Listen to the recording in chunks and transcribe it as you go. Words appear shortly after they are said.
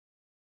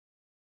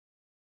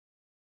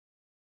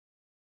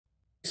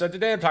So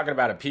today I'm talking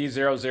about a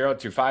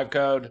P0025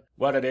 code,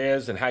 what it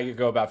is and how you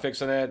go about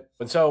fixing it.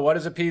 And so what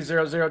is a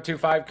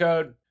P0025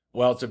 code?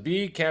 Well, it's a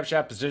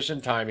B-Camshaft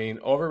position timing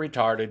over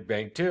retarded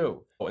bank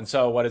 2. And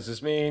so what does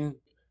this mean?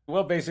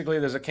 Well, basically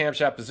there's a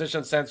camshaft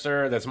position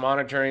sensor that's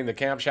monitoring the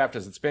camshaft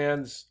as it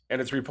spins, and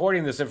it's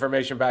reporting this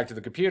information back to the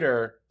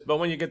computer. But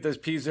when you get this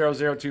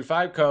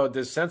P0025 code,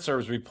 this sensor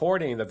is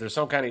reporting that there's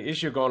some kind of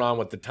issue going on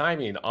with the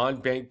timing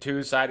on bank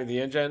 2 side of the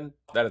engine,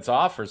 that it's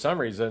off for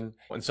some reason,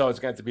 and so it's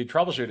going to be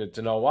troubleshooted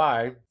to know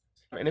why.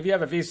 And if you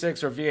have a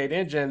V6 or V8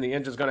 engine, the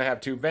engine's going to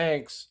have two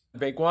banks.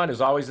 Bank 1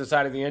 is always the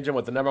side of the engine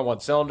with the number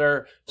 1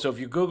 cylinder. So if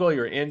you Google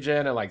your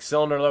engine and like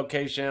cylinder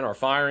location or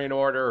firing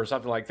order or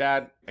something like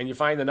that, and you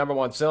find the number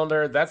 1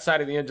 cylinder, that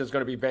side of the engine is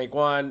going to be bank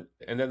 1.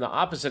 And then the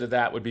opposite of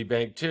that would be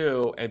bank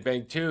 2. And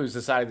bank 2 is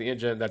the side of the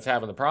engine that's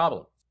having the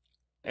problem.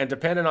 And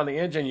depending on the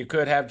engine, you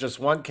could have just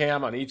one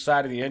cam on each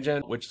side of the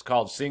engine, which is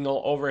called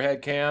single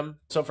overhead cam.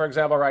 So for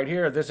example, right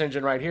here, this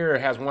engine right here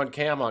has one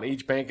cam on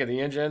each bank of the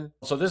engine.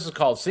 So this is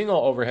called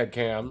single overhead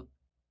cam.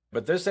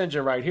 But this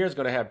engine right here is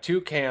going to have two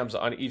cams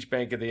on each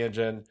bank of the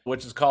engine,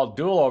 which is called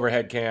dual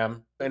overhead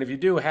cam. And if you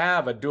do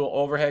have a dual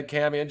overhead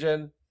cam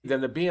engine,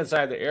 then the B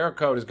inside the air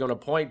code is going to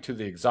point to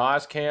the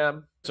exhaust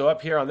cam. So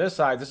up here on this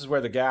side, this is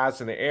where the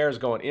gas and the air is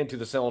going into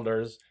the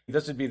cylinders.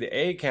 This would be the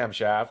A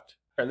camshaft.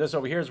 And this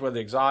over here is where the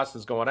exhaust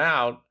is going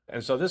out.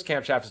 And so this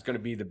camshaft is going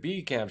to be the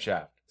B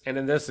camshaft. And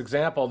in this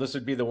example, this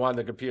would be the one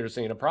the computer's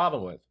seeing a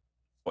problem with.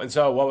 And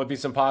so what would be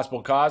some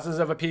possible causes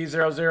of a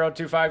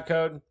P0025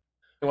 code?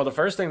 Well, the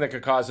first thing that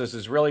could cause this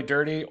is really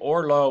dirty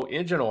or low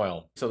engine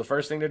oil. So the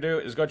first thing to do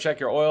is go check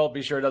your oil.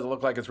 Be sure it doesn't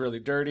look like it's really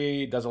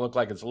dirty, doesn't look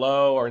like it's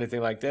low or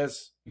anything like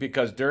this,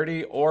 because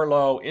dirty or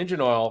low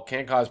engine oil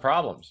can cause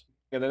problems.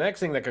 And the next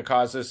thing that could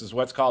cause this is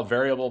what's called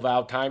variable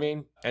valve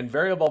timing. And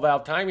variable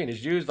valve timing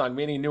is used on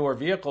many newer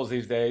vehicles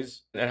these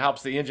days. It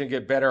helps the engine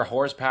get better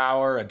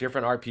horsepower at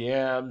different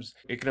RPMs.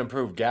 It can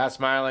improve gas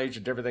mileage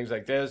and different things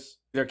like this.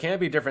 There can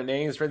be different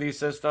names for these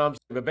systems,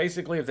 but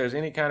basically if there's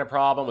any kind of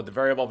problem with the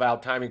variable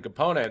valve timing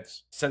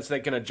components, since they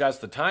can adjust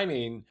the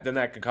timing, then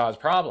that could cause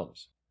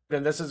problems.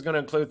 Then this is going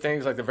to include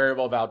things like the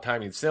variable valve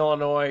timing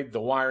solenoid,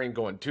 the wiring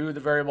going to the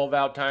variable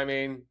valve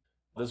timing.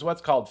 There's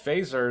what's called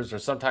phasers, or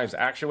sometimes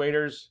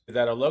actuators,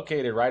 that are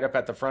located right up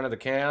at the front of the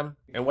cam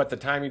and what the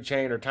timing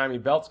chain or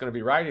timing belt is going to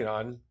be riding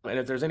on. And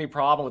if there's any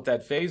problem with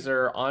that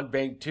phaser on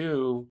bank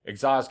 2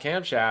 exhaust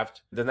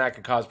camshaft, then that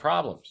can cause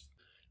problems.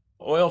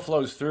 Oil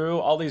flows through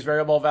all these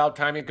variable valve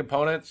timing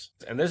components,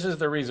 and this is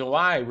the reason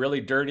why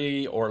really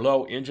dirty or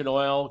low engine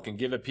oil can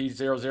give a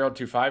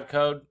P0025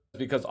 code,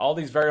 because all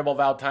these variable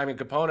valve timing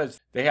components,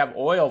 they have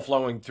oil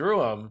flowing through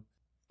them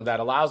that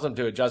allows them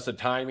to adjust the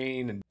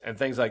timing and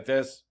things like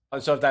this.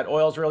 And so if that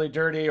oil is really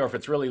dirty or if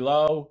it's really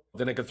low,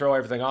 then it can throw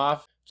everything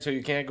off. So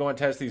you can't go and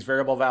test these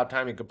variable valve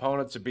timing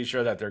components to be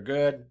sure that they're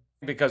good,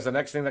 because the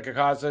next thing that could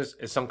cause this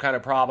is some kind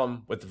of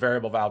problem with the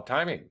variable valve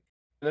timing.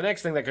 The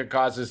next thing that could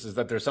cause this is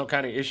that there's some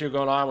kind of issue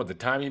going on with the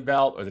timing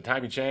belt or the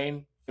timing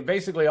chain. And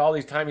basically all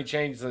these timing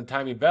chains and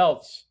timing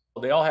belts,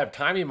 they all have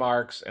timing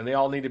marks and they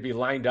all need to be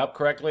lined up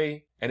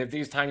correctly. And if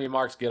these timing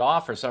marks get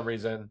off for some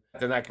reason,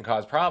 then that can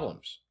cause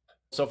problems.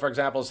 So for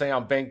example, say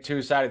on bank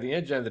 2 side of the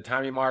engine, the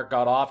timing mark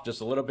got off just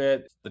a little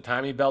bit, the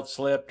timing belt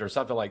slipped or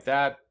something like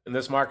that, and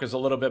this mark is a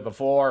little bit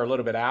before or a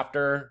little bit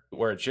after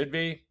where it should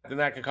be, then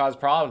that could cause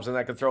problems and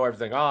that could throw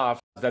everything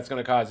off. That's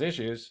going to cause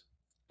issues.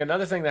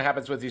 Another thing that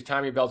happens with these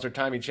timing belts or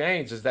timing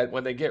chains is that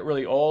when they get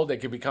really old, they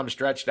can become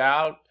stretched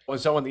out. And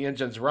so when the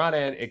engine's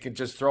running, it can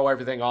just throw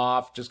everything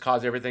off, just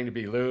cause everything to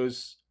be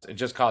loose, and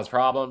just cause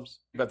problems.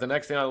 But the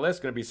next thing on the list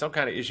is going to be some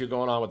kind of issue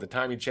going on with the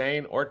timing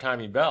chain or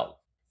timing belt.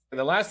 And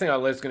the last thing on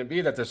the list is going to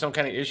be that there's some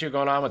kind of issue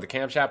going on with the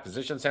camshaft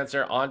position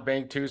sensor on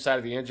bank 2 side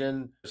of the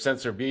engine,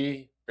 sensor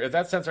B. If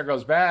that sensor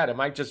goes bad, it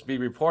might just be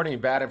reporting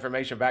bad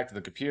information back to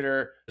the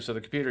computer. So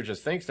the computer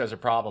just thinks there's a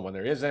problem when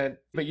there isn't.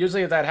 But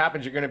usually if that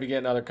happens, you're going to be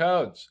getting other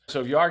codes.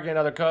 So if you are getting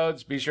other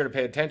codes, be sure to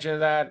pay attention to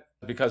that,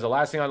 because the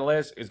last thing on the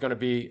list is going to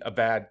be a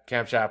bad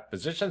camshaft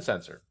position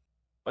sensor.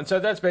 And so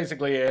that's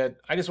basically it.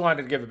 I just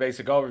wanted to give a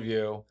basic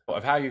overview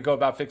of how you go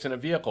about fixing a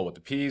vehicle with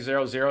the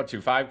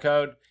P0025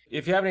 code.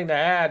 If you have anything to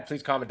add,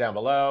 please comment down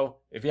below.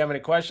 If you have any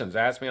questions,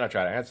 ask me and I'll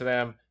try to answer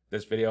them. If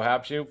this video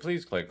helps you,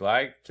 please click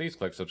like, please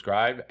click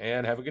subscribe,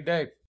 and have a good day.